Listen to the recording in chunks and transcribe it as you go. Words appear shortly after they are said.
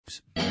Let's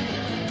go.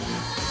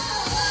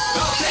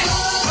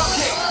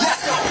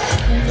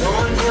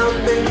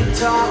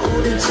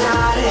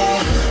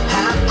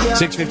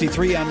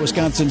 6:53 on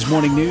Wisconsin's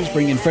Morning News.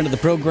 Bring in friend of the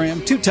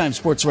program, two-time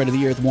Sports Writer of the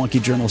Year at the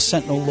Wonky Journal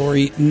Sentinel,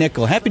 Lori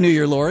Nickel. Happy New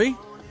Year, Lori.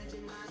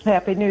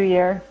 Happy New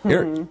Year.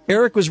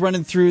 Eric was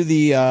running through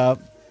the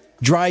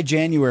dry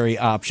January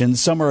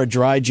options. Some are a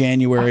dry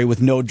January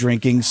with no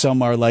drinking.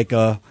 Some are like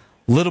a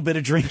little bit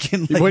of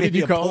drinking. Like what did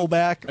you call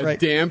pullback? A right?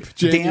 damp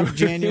January. Damp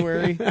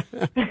January.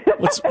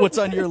 What's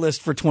on your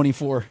list for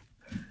 24?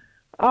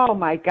 Oh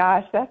my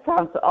gosh, that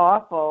sounds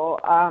awful.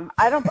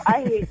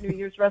 I hate New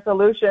Year's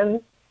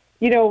resolutions.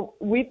 You know,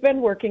 we've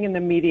been working in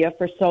the media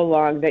for so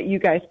long that you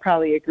guys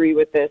probably agree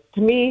with this.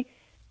 To me,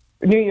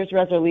 New Year's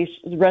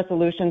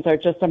resolutions are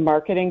just a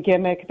marketing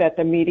gimmick that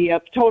the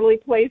media totally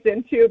plays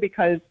into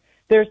because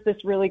there's this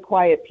really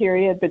quiet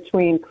period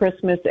between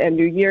Christmas and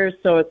New Year's.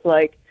 So it's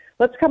like,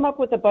 let's come up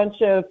with a bunch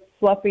of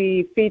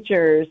fluffy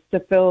features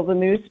to fill the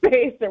news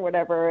space or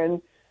whatever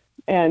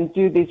and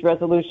do these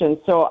resolutions.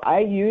 So I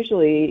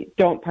usually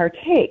don't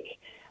partake.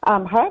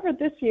 However,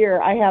 this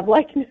year I have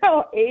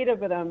now 8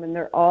 of them, and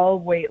they're all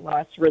weight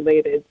loss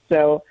related.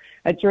 So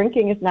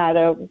drinking is not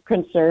a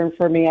concern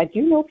for me. I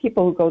do know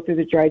people who go through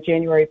the dry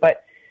January,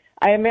 but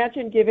I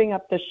imagine giving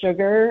up the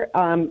sugar,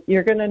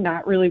 you're going to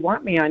not really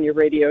want me on your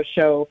radio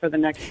show for the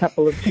next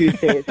couple of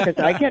Tuesdays because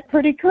I get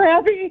pretty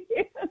crabby.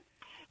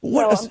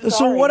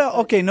 So what else?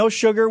 Okay, no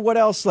sugar. What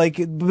else?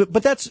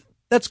 But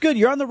that's good.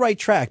 You're on the right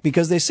track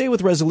because they say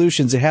with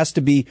resolutions, you have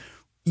to be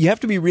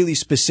really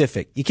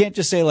specific. You can't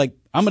just say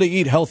I'm going to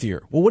eat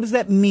healthier. Well, what does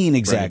that mean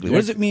exactly? Right.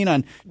 What does it mean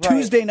on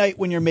Tuesday night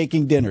when you're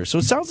making dinner? So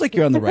it sounds like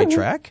you're on the right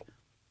track.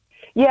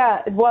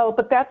 Yeah, well,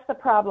 but that's the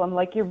problem.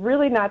 You're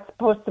really not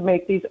supposed to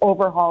make these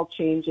overhaul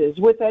changes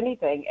with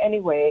anything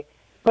anyway.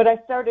 But I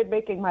started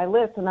making my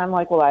list, and I'm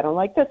like, well, I don't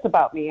like this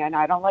about me, and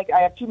I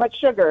have too much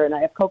sugar, and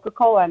I have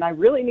Coca-Cola, and I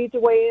really need to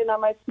weigh in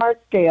on my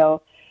SMART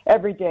scale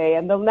every day.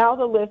 And now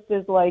the list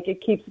is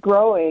it keeps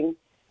growing,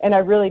 and I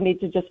really need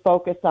to just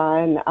focus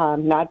on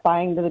not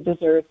buying the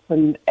desserts.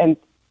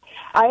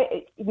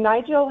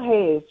 Nigel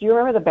Hayes, do you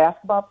remember the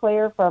basketball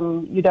player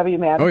from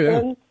UW-Madison? Oh,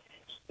 yeah.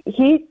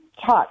 He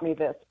taught me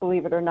this,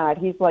 believe it or not.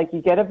 He's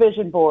you get a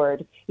vision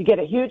board, you get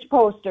a huge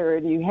poster,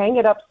 and you hang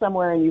it up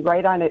somewhere, and you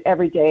write on it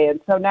every day. And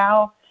so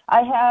now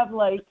I have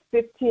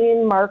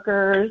 15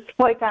 markers,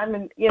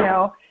 and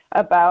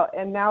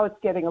now it's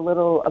getting a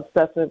little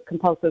obsessive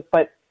compulsive,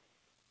 but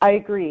I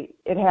agree.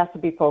 It has to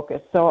be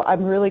focused. So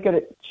I'm really good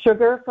at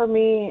sugar for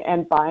me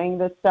and buying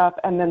this stuff,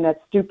 and then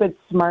that stupid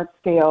SMART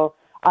scale.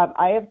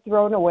 I have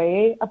thrown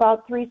away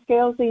about 3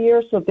 scales a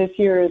year, so this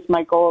year is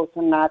my goal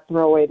to not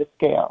throw away the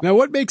scale. Now,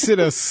 what makes it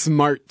a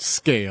SMART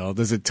scale?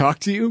 Does it talk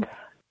to you?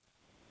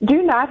 Do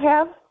you not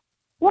have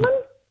one?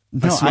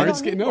 No, SMART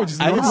scale? No,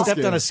 just I haven't stepped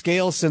scale. on a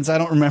scale since I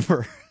don't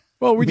remember.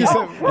 Well, we just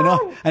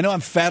I know I'm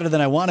fatter than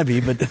I want to be,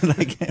 but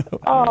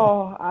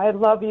Oh, I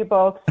love you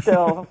both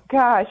still.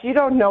 Gosh, you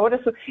don't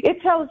notice.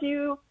 It tells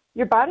you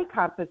your body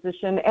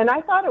composition, and I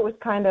thought it was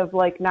kind of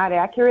not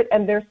accurate,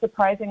 and they're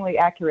surprisingly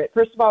accurate.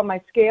 First of all, my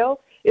scale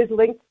is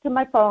linked to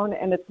my phone,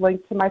 and it's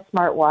linked to my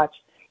smartwatch.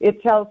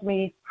 It tells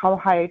me how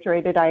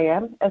hydrated I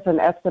am as an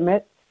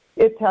estimate.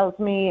 It tells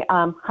me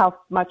how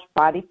much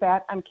body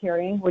fat I'm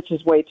carrying, which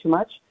is way too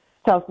much.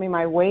 It tells me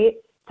my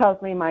weight. It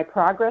tells me my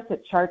progress.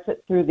 It charts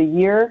it through the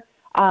year.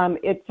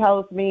 It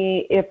tells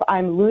me if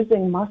I'm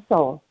losing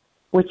muscle,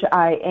 which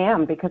I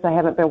am because I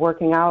haven't been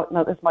working out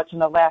as much in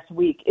the last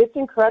week. It's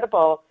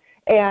incredible.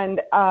 And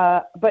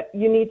but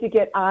you need to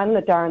get on the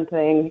darn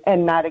thing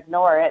and not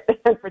ignore it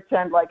and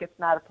pretend like it's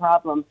not a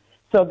problem.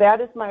 So that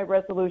is my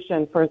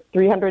resolution for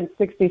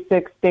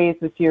 366 days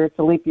this year. It's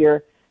a leap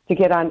year to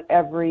get on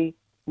every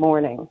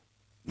morning.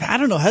 I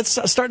don't know. That's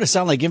starting to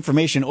sound like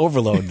information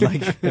overload.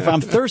 If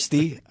I'm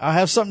thirsty, I'll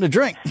have something to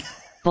drink.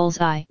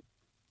 Bullseye.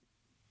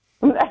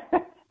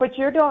 But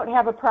you don't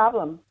have a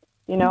problem.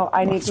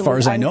 I need as far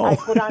as I know. I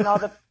put on all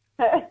the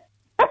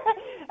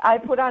I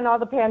put on all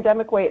the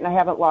pandemic weight and I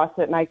haven't lost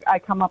it. And I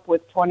come up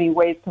with 20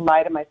 ways to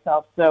lie to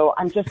myself. So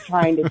I'm just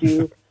trying to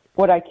do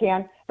what I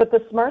can. But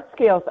the SMART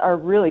scales are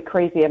really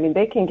crazy. I mean,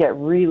 they can get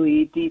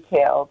really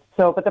detailed.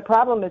 So, but the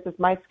problem is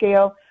my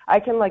scale, I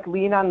can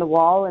lean on the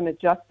wall and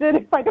adjust it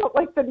if I don't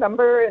like the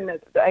number. And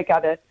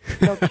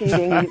no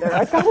cheating either.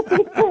 I gotta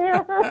be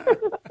fair.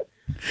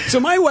 So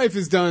my wife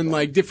has done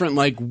different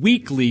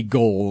weekly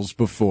goals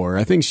before.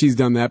 I think she's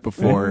done that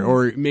before,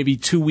 or maybe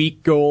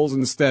 2-week goals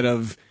instead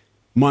of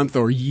month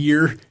or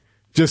year,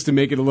 just to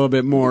make it a little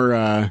bit more.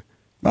 I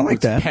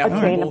like that.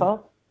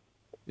 Attainable.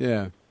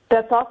 Yeah.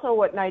 That's also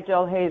what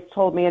Nigel Hayes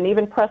told me, and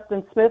even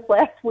Preston Smith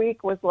last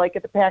week was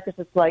at the Packers.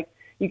 It's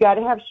you got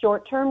to have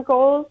short-term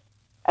goals,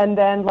 and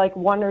then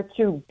 1 or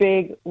 2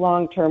 big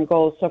long-term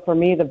goals. So for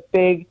me, the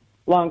big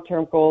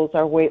long-term goals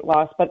are weight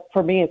loss, but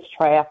for me, it's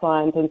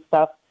triathlons and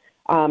stuff.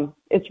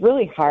 It's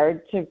really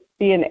hard to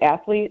be an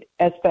athlete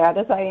as fat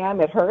as I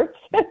am. It hurts.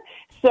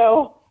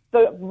 So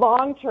the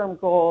long-term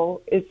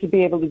goal is to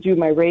be able to do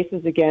my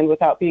races again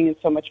without being in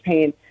so much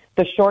pain.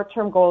 The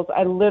short-term goals,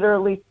 I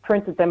literally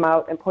printed them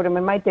out and put them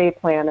in my day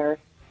planner.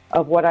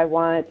 of what I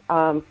want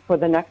for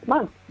the next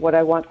month, what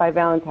I want by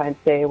Valentine's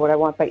Day, what I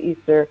want by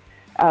Easter.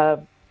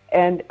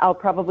 And I'll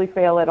probably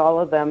fail at all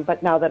of them.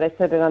 But now that I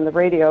said it on the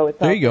radio,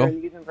 it's out there in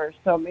the universe.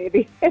 So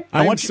maybe.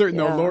 I'm certain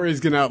though Lori's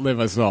going to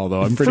outlive us all,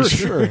 though. I'm pretty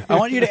sure. I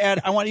want you to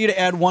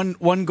add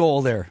one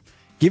goal there.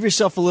 Give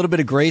yourself a little bit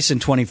of grace in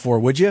 24,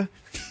 would you?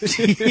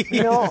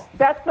 No,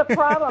 that's the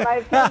problem.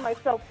 I've given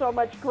myself so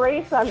much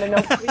grace on the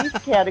no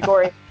sweets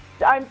category.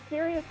 I'm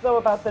serious, though,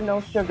 about the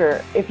no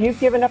sugar. If you've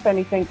given up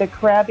anything, the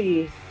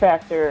crabby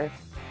factor,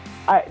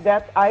 I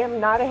am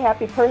not a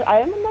happy person.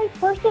 I am a nice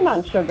person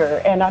on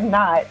sugar, and I'm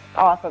not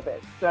off of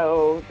it.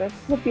 So this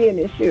could be an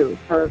issue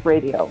for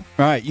radio. All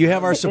right, you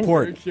have our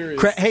support.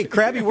 Hey,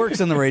 Krabby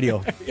works on the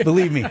radio.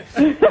 Believe me.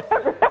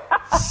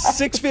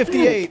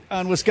 6:58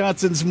 on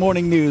Wisconsin's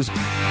Morning News.